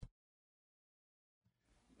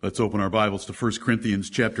Let's open our Bibles to 1 Corinthians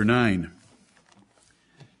chapter 9.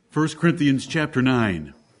 1 Corinthians chapter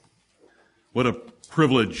 9. What a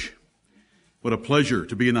privilege, what a pleasure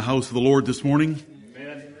to be in the house of the Lord this morning.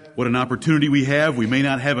 Amen. What an opportunity we have. We may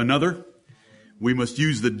not have another. We must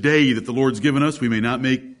use the day that the Lord's given us. We may not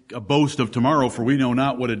make a boast of tomorrow, for we know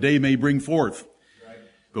not what a day may bring forth. Right.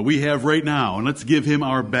 But we have right now, and let's give Him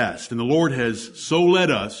our best. And the Lord has so led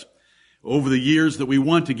us over the years that we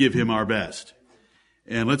want to give Him our best.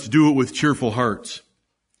 And let's do it with cheerful hearts.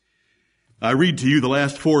 I read to you the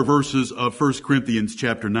last 4 verses of 1 Corinthians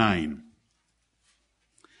chapter 9.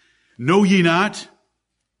 Know ye not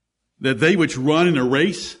that they which run in a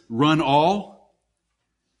race run all,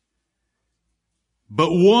 but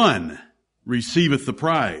one receiveth the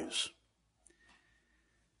prize?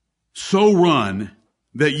 So run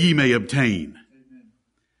that ye may obtain. Amen.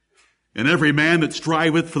 And every man that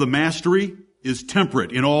striveth for the mastery is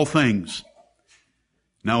temperate in all things.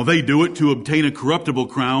 Now they do it to obtain a corruptible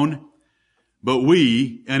crown, but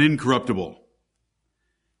we an incorruptible.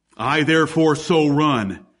 I therefore so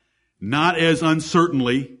run, not as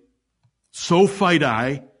uncertainly, so fight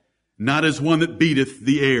I, not as one that beateth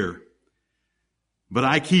the air. But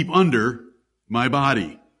I keep under my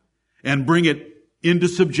body, and bring it into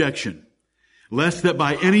subjection, lest that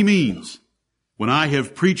by any means, when I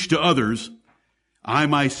have preached to others, I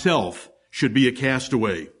myself should be a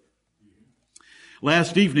castaway.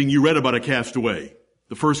 Last evening you read about a castaway,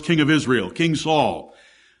 the first king of Israel, King Saul,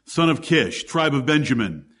 son of Kish, tribe of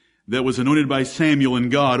Benjamin, that was anointed by Samuel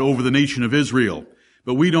and God over the nation of Israel.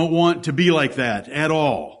 But we don't want to be like that at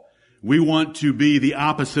all. We want to be the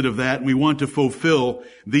opposite of that, and we want to fulfill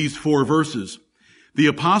these 4 verses. The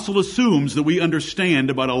apostle assumes that we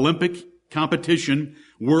understand about Olympic competition,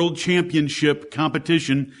 world championship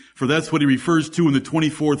competition, for that's what he refers to in the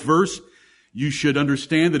 24th verse. You should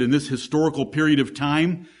understand that in this historical period of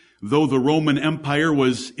time, though the Roman Empire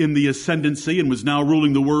was in the ascendancy and was now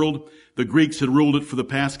ruling the world, the Greeks had ruled it for the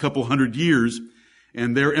past couple hundred years,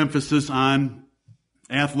 and their emphasis on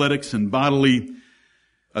athletics and bodily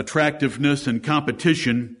attractiveness and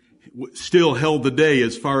competition still held the day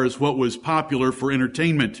as far as what was popular for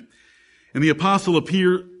entertainment. And the apostle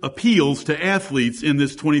appeals to athletes in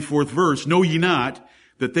this 24th verse. Know ye not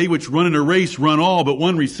that they which run in a race run all, but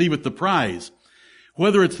one receiveth the prize?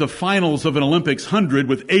 Whether it's the finals of an Olympics 100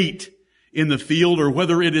 with 8 in the field, or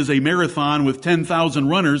whether it is a marathon with 10,000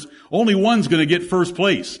 runners, only one's going to get first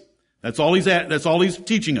place. That's all he's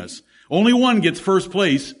teaching us. Only one gets first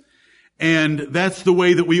place, and that's the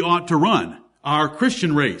way that we ought to run our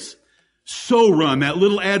Christian race. So run. That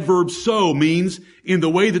little adverb so means in the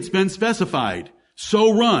way that's been specified.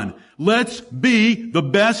 So run. Let's be the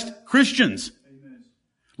best Christians.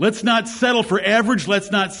 Let's not settle for average. Let's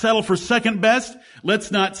not settle for second best. Let's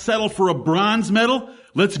not settle for a bronze medal.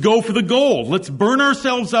 Let's go for the gold. Let's burn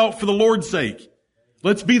ourselves out for the Lord's sake.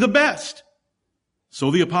 Let's be the best. So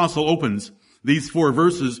the apostle opens these 4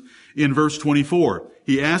 verses in verse 24.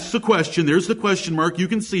 He asks a question. There's the question mark. You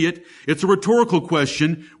can see it. It's a rhetorical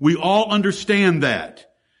question. We all understand that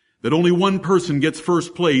only one person gets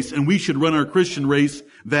first place, and we should run our Christian race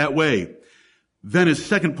that way. Then his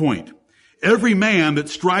second point. Every man that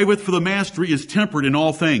striveth for the mastery is temperate in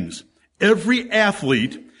all things. Every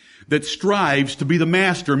athlete that strives to be the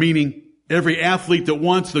master, meaning every athlete that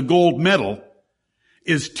wants the gold medal,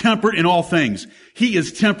 is temperate in all things. He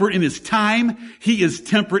is temperate in his time. He is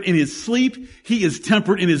temperate in his sleep. He is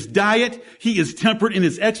temperate in his diet. He is temperate in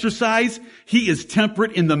his exercise. He is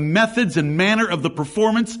temperate in the methods and manner of the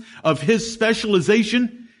performance of his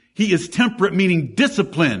specialization. He is temperate, meaning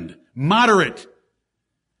disciplined, moderate.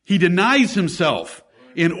 He denies himself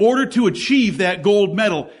in order to achieve that gold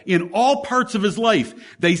medal in all parts of his life.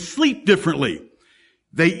 They sleep differently.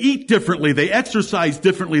 They eat differently. They exercise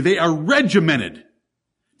differently. They are regimented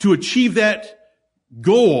to achieve that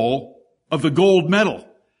goal of the gold medal.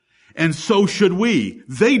 And so should we.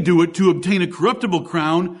 They do it to obtain a corruptible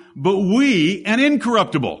crown, but we an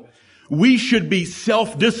incorruptible. We should be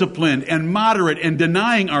self-disciplined and moderate and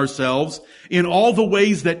denying ourselves in all the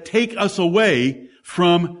ways that take us away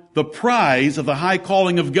from the prize of the high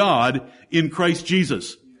calling of God in Christ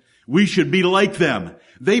Jesus. We should be like them.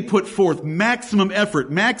 They put forth maximum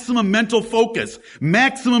effort, maximum mental focus,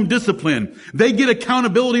 maximum discipline. They get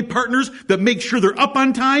accountability partners that make sure they're up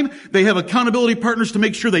on time. They have accountability partners to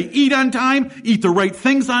make sure they eat on time, eat the right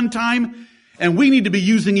things on time. And we need to be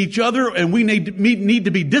using each other, and we need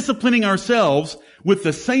to be disciplining ourselves with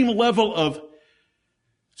the same level of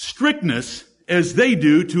strictness as they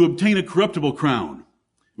do to obtain a corruptible crown.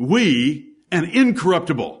 We an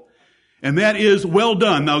incorruptible. And that is, well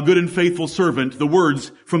done, thou good and faithful servant, the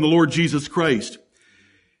words from the Lord Jesus Christ.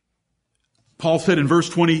 Paul said in verse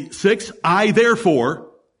 26, I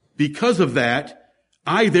therefore, because of that,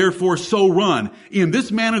 I therefore so run. In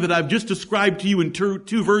this manner that I've just described to you in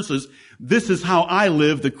two verses, this is how I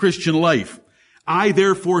live the Christian life. I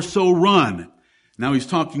therefore so run. Now he's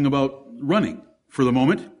talking about running for the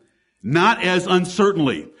moment. Not as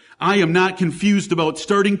uncertainly. I am not confused about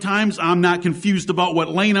starting times. I'm not confused about what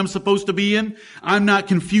lane I'm supposed to be in. I'm not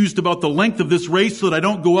confused about the length of this race so that I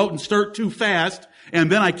don't go out and start too fast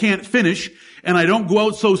and then I can't finish. And I don't go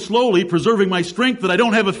out so slowly, preserving my strength, that I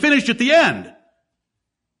don't have a finish at the end.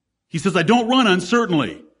 He says, I don't run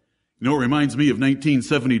uncertainly. You know, it reminds me of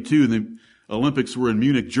 1972. The Olympics were in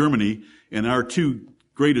Munich, Germany, and our two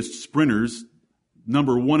greatest sprinters,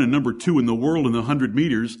 number 1 and number 2 in the world in the 100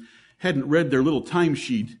 meters, hadn't read their little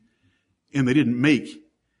timesheet, and they didn't make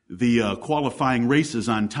the qualifying races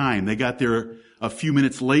on time. They got there a few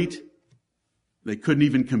minutes late. They couldn't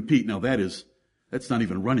even compete. Now that's not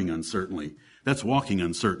even running uncertainly. That's walking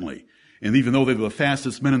uncertainly. And even though they were the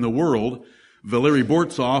fastest men in the world, Valery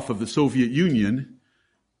Bortsov of the Soviet Union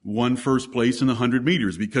won first place in the 100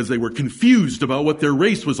 meters because they were confused about what their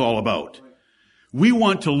race was all about. We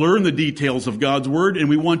want to learn the details of God's Word, and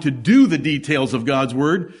we want to do the details of God's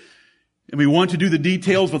Word, and we want to do the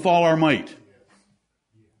details with all our might.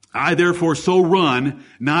 I therefore so run,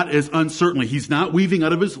 not as uncertainly. He's not weaving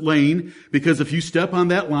out of his lane, because if you step on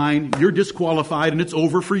that line, you're disqualified and it's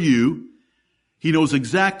over for you. He knows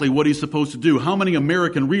exactly what he's supposed to do. How many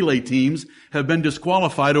American relay teams have been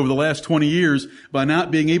disqualified over the last 20 years by not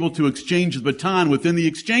being able to exchange the baton within the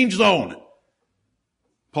exchange zone?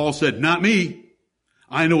 Paul said, not me.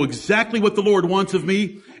 I know exactly what the Lord wants of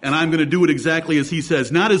me, and I'm going to do it exactly as he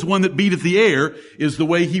says. Not as one that beateth the air is the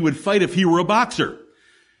way he would fight if he were a boxer.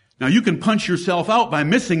 Now, you can punch yourself out by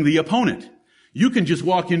missing the opponent. You can just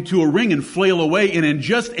walk into a ring and flail away, and in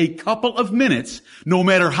just a couple of minutes, no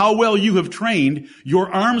matter how well you have trained, your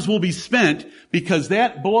arms will be spent, because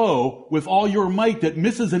that blow with all your might that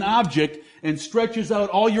misses an object and stretches out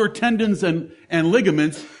all your tendons and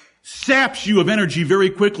ligaments saps you of energy very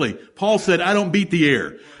quickly. Paul said, I don't beat the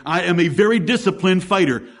air. I am a very disciplined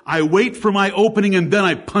fighter. I wait for my opening and then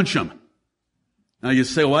I punch him. Now you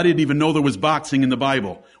say, well, I didn't even know there was boxing in the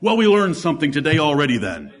Bible. Well, we learned something today already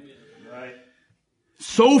then.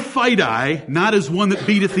 So fight I, not as one that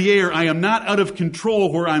beateth the air. I am not out of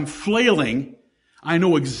control where I'm flailing. I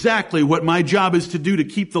know exactly what my job is to do to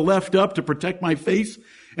keep the left up, to protect my face,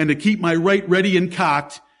 and to keep my right ready and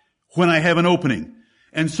cocked when I have an opening.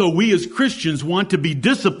 And so we as Christians want to be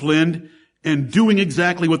disciplined and doing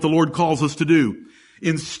exactly what the Lord calls us to do.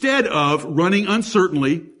 Instead of running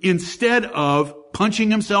uncertainly, instead of punching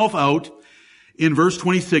himself out, in verse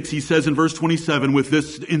 26, he says in verse 27 with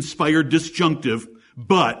this inspired disjunctive,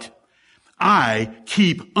 but I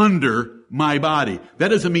keep under my body. That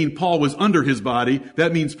doesn't mean Paul was under his body.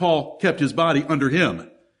 That means Paul kept his body under him.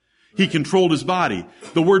 He controlled his body.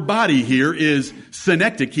 The word body here is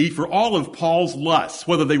synecdoche for all of Paul's lusts,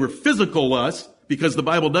 whether they were physical lusts, because the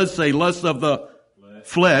Bible does say lust of the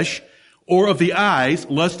flesh, or of the eyes,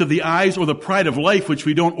 lust of the eyes, or the pride of life, which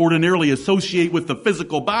we don't ordinarily associate with the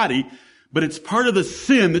physical body, but it's part of the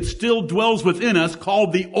sin that still dwells within us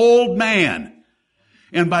called the old man.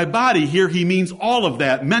 And by body here, he means all of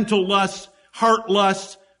that. Mental lust, heart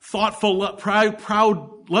lust, thoughtful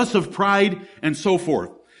proud, lust of pride, and so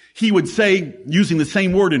forth. He would say, using the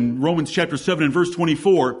same word in Romans chapter 7 and verse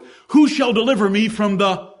 24, who shall deliver me from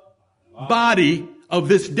the body of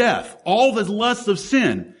this death? All the lusts of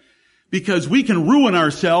sin. Because we can ruin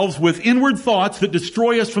ourselves with inward thoughts that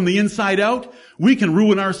destroy us from the inside out. We can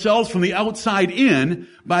ruin ourselves from the outside in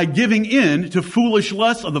by giving in to foolish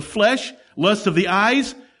lusts of the flesh, lust of the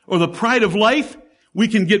eyes, or the pride of life. We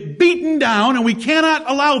can get beaten down, and we cannot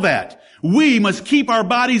allow that. We must keep our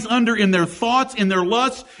bodies under in their thoughts, in their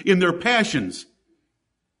lusts, in their passions,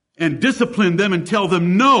 and discipline them and tell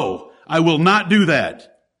them, no, I will not do that.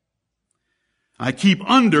 I keep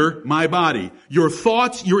under my body. Your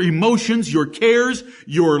thoughts, your emotions, your cares,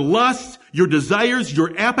 your lusts, your desires,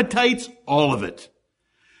 your appetites, all of it.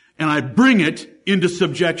 And I bring it into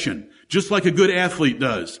subjection, just like a good athlete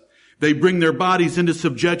does. They bring their bodies into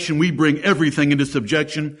subjection. We bring everything into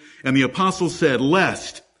subjection. And the apostle said,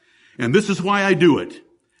 lest, and this is why I do it,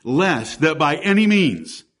 lest that by any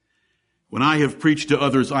means, when I have preached to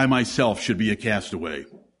others, I myself should be a castaway.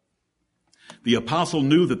 The apostle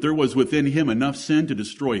knew that there was within him enough sin to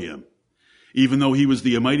destroy him. Even though he was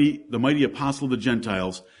the mighty apostle of the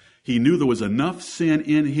Gentiles, he knew there was enough sin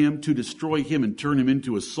in him to destroy him and turn him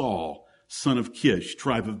into a Saul, son of Kish,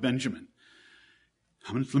 tribe of Benjamin.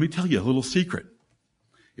 Let me tell you a little secret.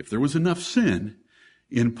 If there was enough sin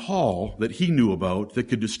in Paul that he knew about that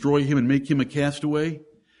could destroy him and make him a castaway,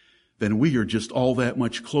 then we are just all that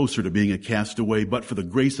much closer to being a castaway, but for the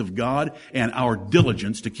grace of God and our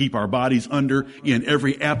diligence to keep our bodies under in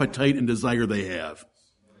every appetite and desire they have.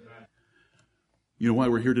 You know why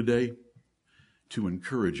we're here today? To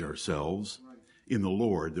encourage ourselves in the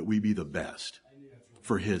Lord that we be the best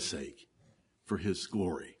for His sake, for His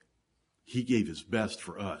glory. He gave His best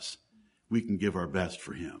for us. We can give our best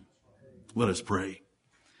for Him. Let us pray.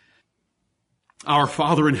 Our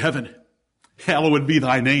Father in heaven, hallowed be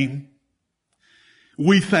Thy name.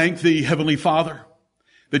 We thank Thee, Heavenly Father,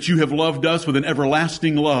 that You have loved us with an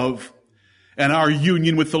everlasting love, and our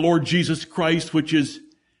union with the Lord Jesus Christ, which is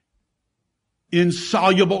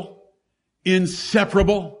insoluble,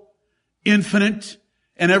 inseparable, infinite,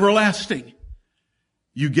 and everlasting,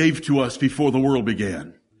 You gave to us before the world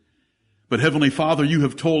began. But Heavenly Father, You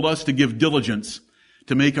have told us to give diligence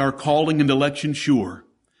to make our calling and election sure.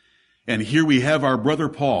 And here we have our brother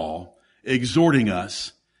Paul exhorting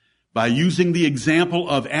us by using the example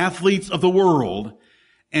of athletes of the world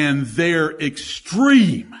and their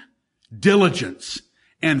extreme diligence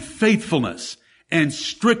and faithfulness and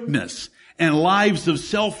strictness and lives of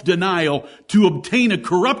self-denial to obtain a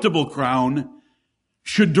corruptible crown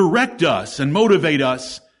should direct us and motivate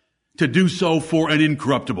us to do so for an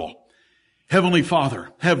incorruptible. Heavenly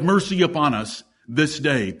Father, have mercy upon us this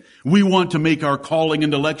day. We want to make our calling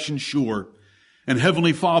and election sure. And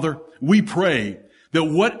Heavenly Father, we pray that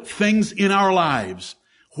what things in our lives,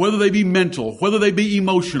 whether they be mental, whether they be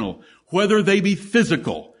emotional, whether they be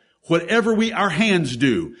physical, whatever our hands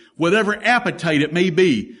do, whatever appetite it may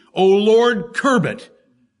be, O Lord, curb it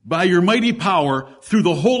by Your mighty power through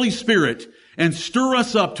the Holy Spirit and stir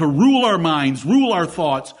us up to rule our minds, rule our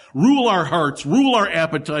thoughts, rule our hearts, rule our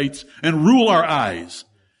appetites, and rule our eyes,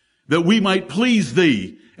 that we might please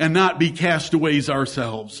Thee and not be castaways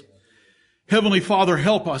ourselves. Heavenly Father,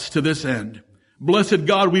 help us to this end. Blessed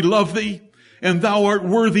God, we love Thee, and Thou art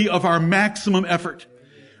worthy of our maximum effort.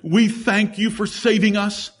 We thank You for saving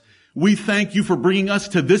us. We thank You for bringing us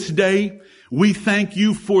to this day. We thank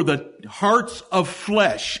You for the hearts of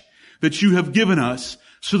flesh that You have given us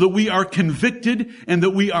so that we are convicted and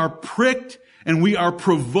that we are pricked and we are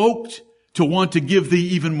provoked to want to give Thee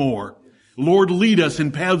even more. Lord, lead us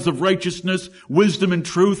in paths of righteousness, wisdom, and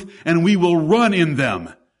truth, and we will run in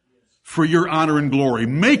them for Your honor and glory.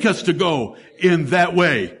 Make us to go in that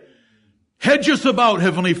way. Hedge us about,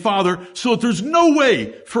 Heavenly Father, so that there's no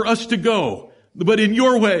way for us to go, but in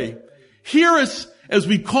Your way. Hear us as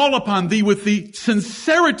we call upon Thee with the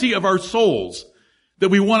sincerity of our souls, that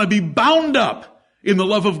we want to be bound up in the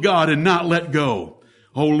love of God and not let go.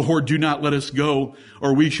 Oh Lord, do not let us go,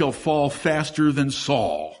 or we shall fall faster than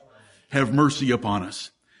Saul. Have mercy upon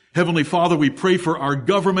us. Heavenly Father, we pray for our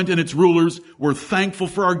government and its rulers. We're thankful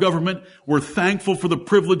for our government. We're thankful for the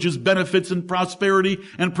privileges, benefits, and prosperity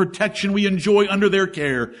and protection we enjoy under their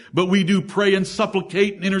care. But we do pray and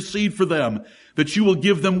supplicate and intercede for them, that You will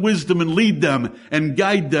give them wisdom and lead them and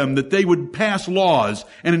guide them, that they would pass laws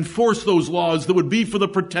and enforce those laws that would be for the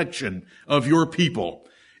protection of Your people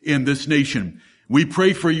in this nation. We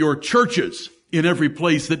pray for Your churches in every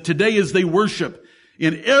place, that today as they worship,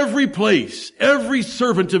 in every place, every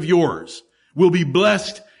servant of Yours will be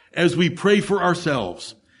blessed as we pray for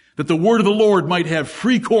ourselves, that the word of the Lord might have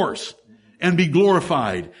free course and be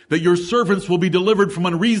glorified, that Your servants will be delivered from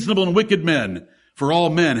unreasonable and wicked men, for all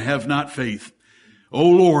men have not faith. O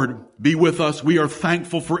Lord, be with us. We are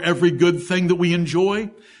thankful for every good thing that we enjoy.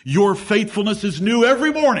 Your faithfulness is new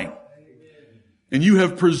every morning. And You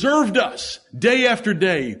have preserved us day after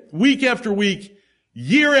day, week after week,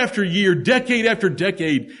 year after year, decade after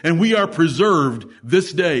decade, and we are preserved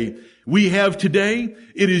this day. We have today.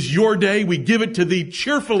 It is Your day. We give it to Thee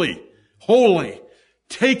cheerfully, wholly.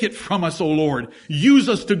 Take it from us, O Lord. Use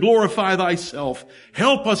us to glorify Thyself.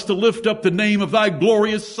 Help us to lift up the name of Thy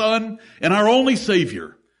glorious Son and our only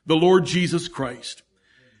Savior, the Lord Jesus Christ.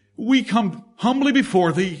 We come humbly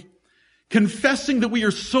before Thee, confessing that we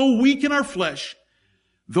are so weak in our flesh,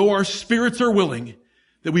 though our spirits are willing,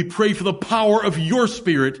 that we pray for the power of Your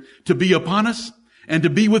Spirit to be upon us and to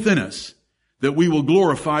be within us, that we will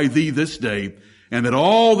glorify Thee this day, and that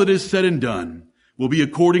all that is said and done will be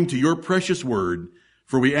according to Your precious word.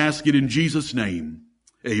 For we ask it in Jesus' name.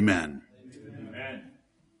 Amen.